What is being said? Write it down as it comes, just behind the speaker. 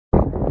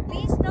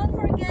Please don't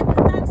forget to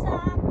thumbs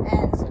up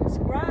and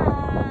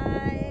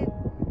subscribe.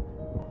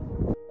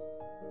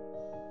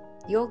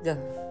 Yoga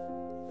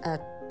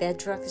at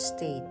Bedrock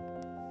Estate,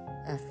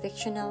 a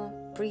fictional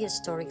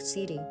prehistoric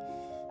city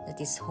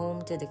that is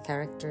home to the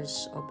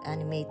characters of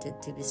animated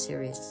TV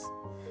series.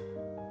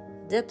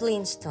 The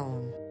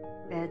Flintstone.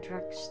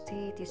 Bedrock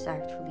Estate is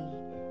actually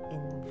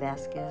in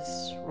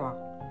Vasquez Rock,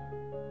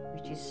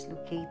 which is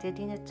located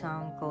in a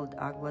town called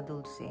Agua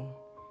Dulce.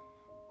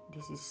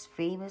 This is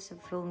famous for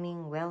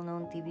filming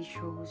well-known TV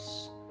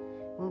shows,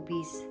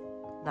 movies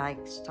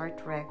like Star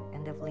Trek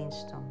and the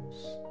Flintstones.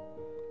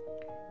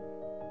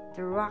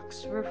 The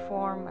rocks were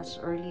formed as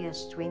early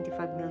as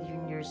 25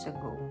 million years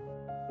ago.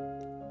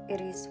 It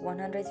is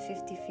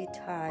 150 feet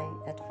high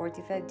at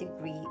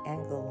 45-degree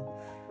angle,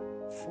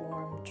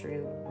 formed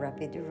through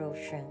rapid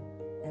erosion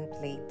and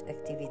plate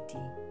activity.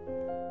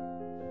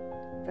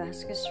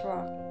 Vasquez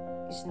Rock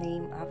is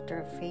named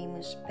after a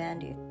famous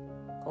bandit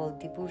called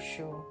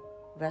Tiburcio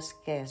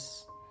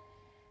Vasquez,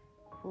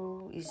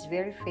 who is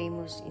very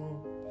famous in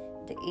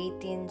the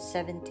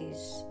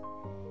 1870s.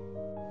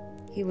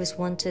 He was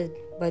wanted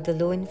by the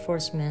law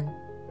enforcement,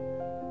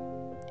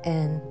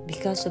 and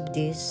because of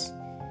this,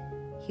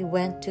 he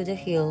went to the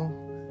hill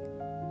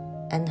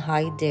and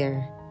hid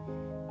there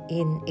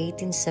in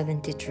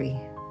 1873.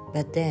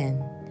 But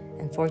then,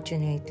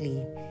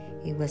 unfortunately,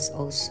 he was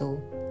also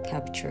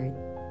captured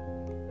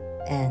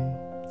and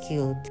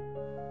killed.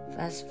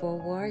 Fast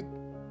forward,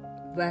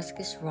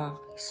 Vasquez Rock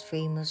is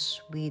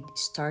famous with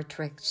Star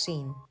Trek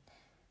scene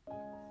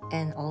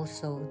and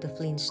also the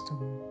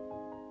Flintstone.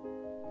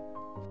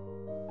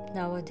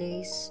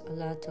 Nowadays, a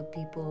lot of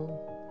people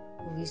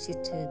who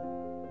visited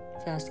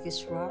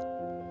Vasquez Rock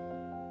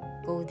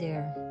go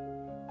there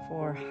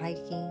for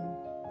hiking,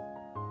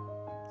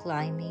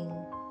 climbing,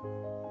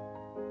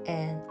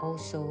 and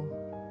also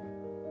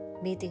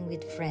meeting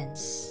with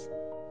friends.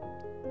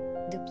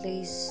 The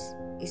place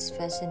is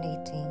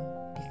fascinating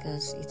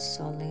because it's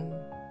solemn,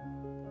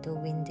 though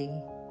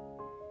windy,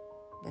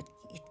 but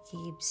it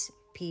gives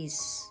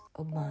peace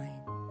of mind.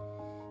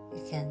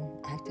 You can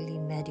actually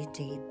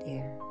meditate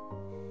there.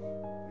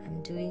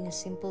 I'm doing a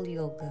simple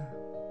yoga.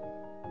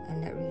 I'm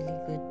not really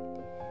good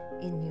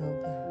in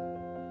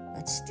yoga,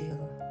 but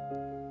still,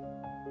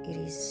 it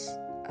is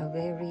a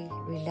very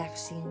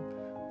relaxing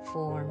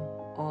form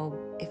of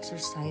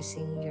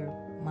exercising your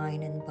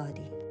mind and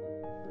body.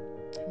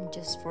 I'm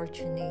just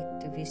fortunate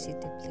to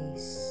visit the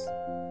place,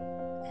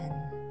 and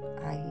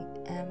I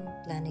am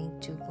planning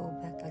to go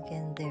back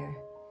again there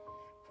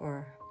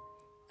for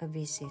a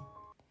visit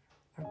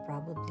or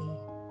probably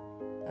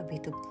a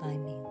bit of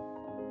climbing.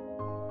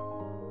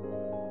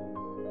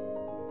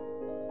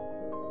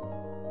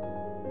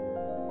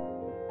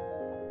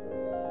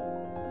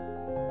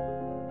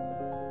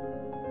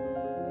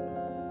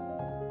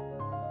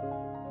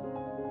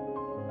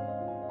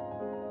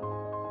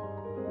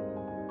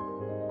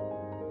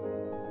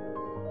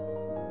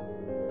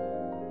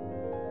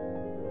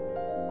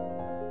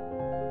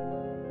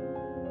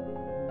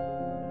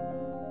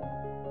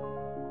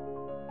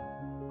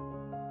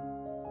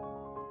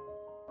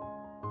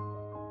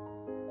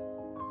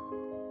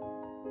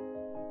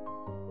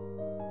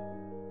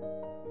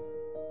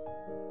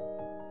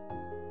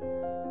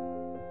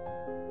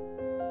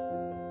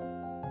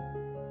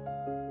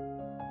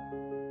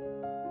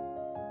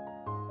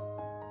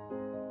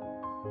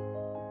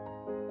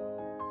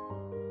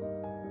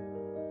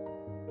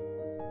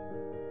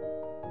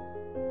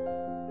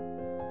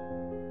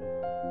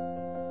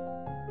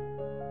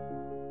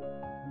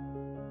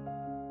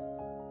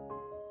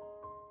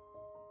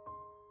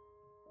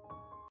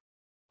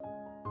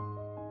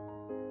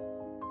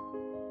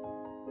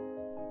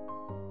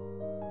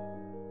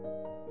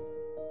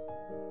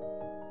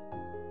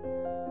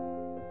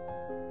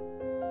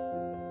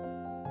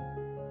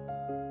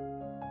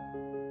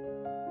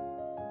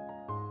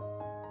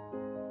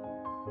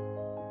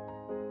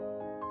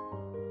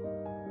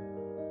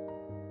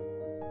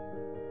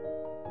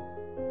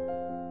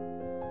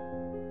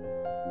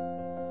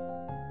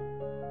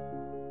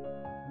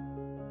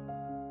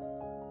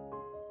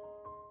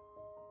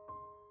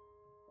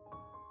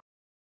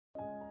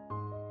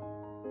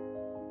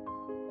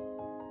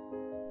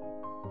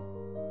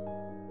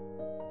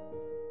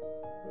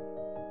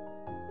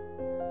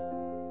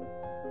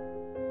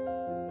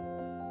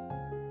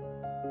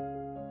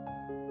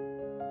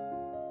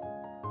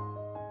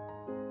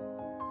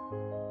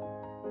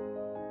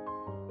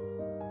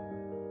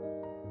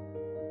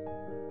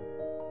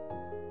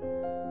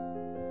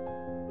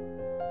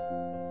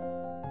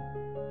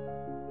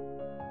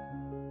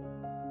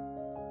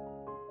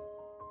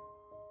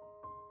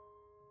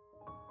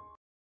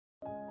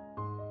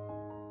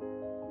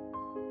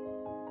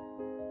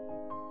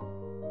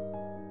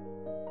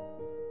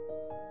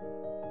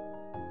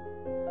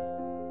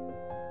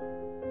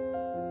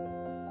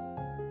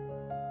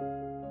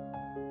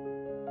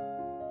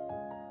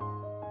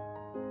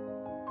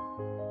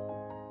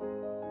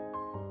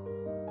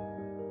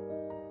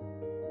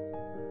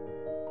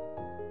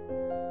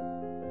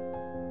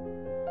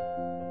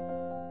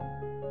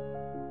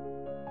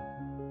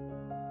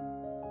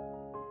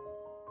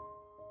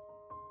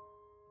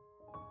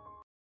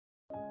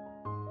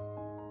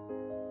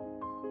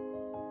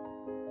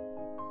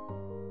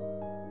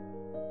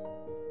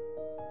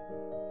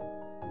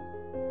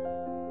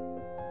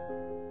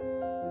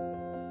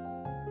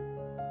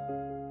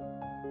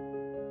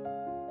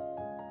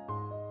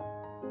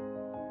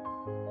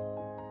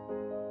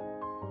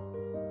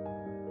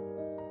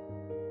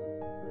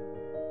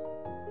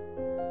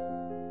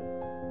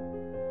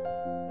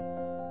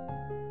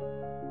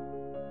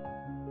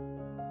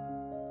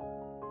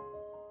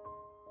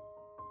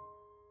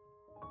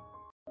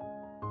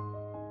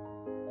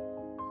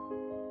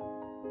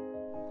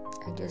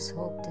 I just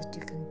hope that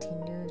you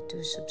continue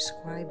to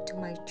subscribe to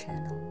my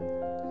channel,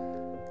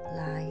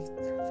 like,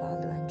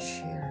 follow, and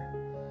share.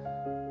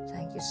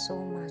 Thank you so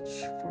much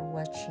for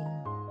watching,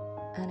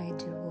 and I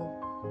do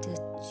hope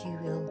that you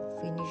will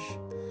finish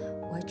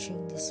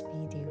watching this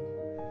video,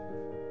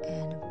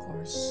 and of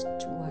course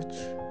to watch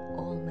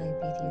all my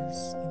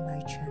videos in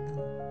my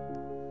channel.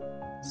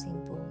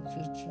 Simple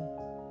Gigi.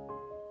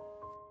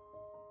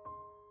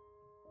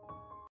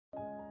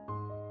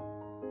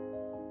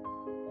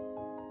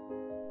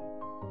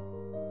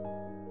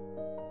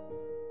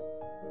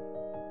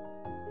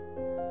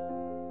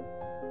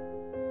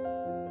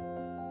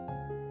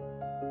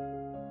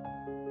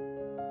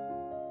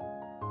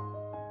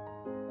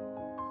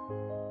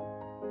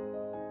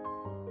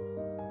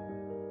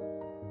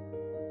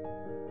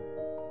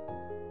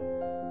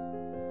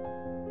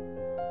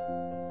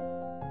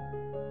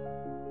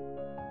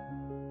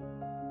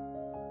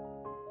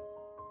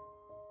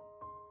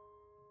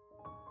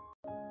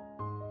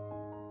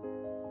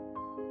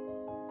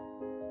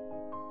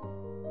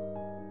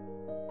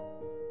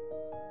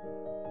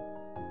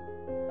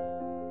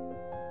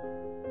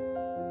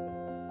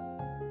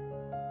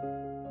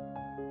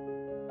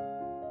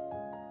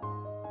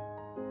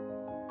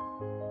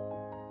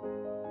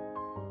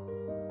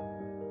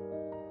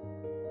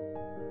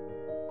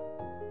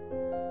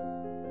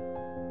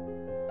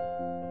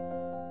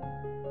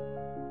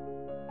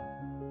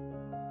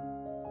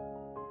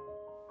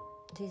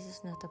 This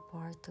is not a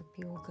part of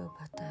yoga,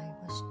 but I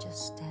was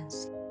just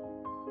dancing.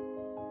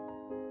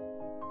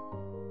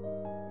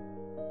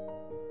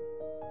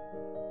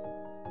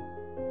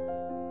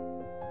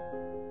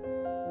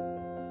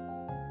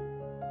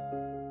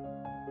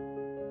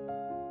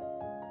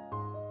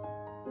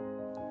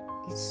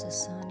 It's a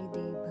sunny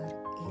day, but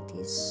it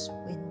is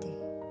windy.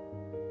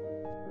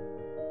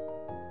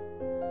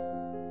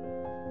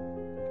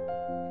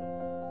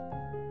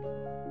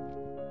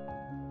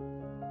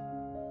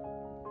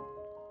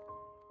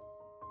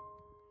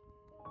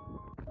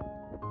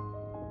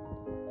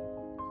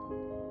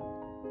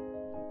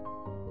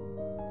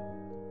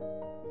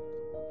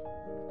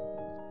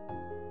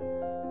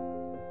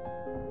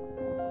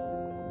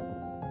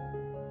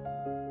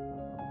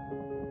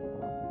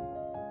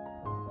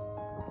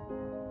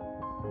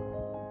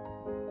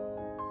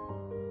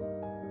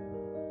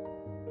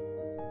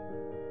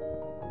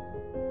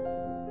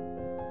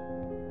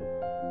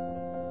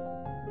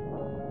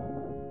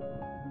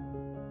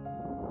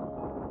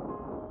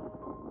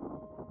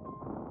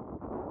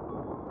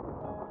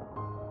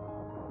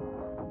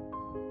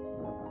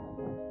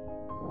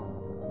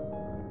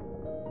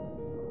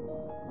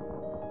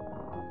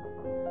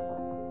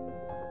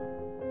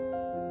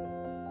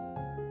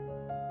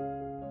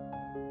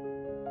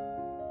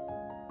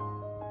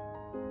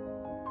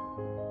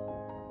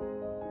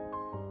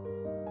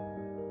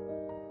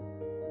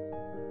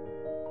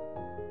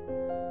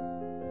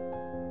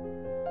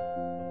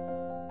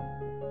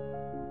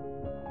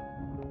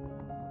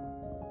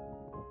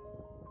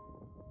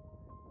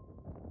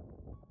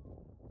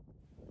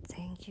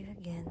 Thank you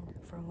again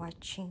for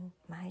watching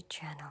my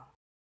channel.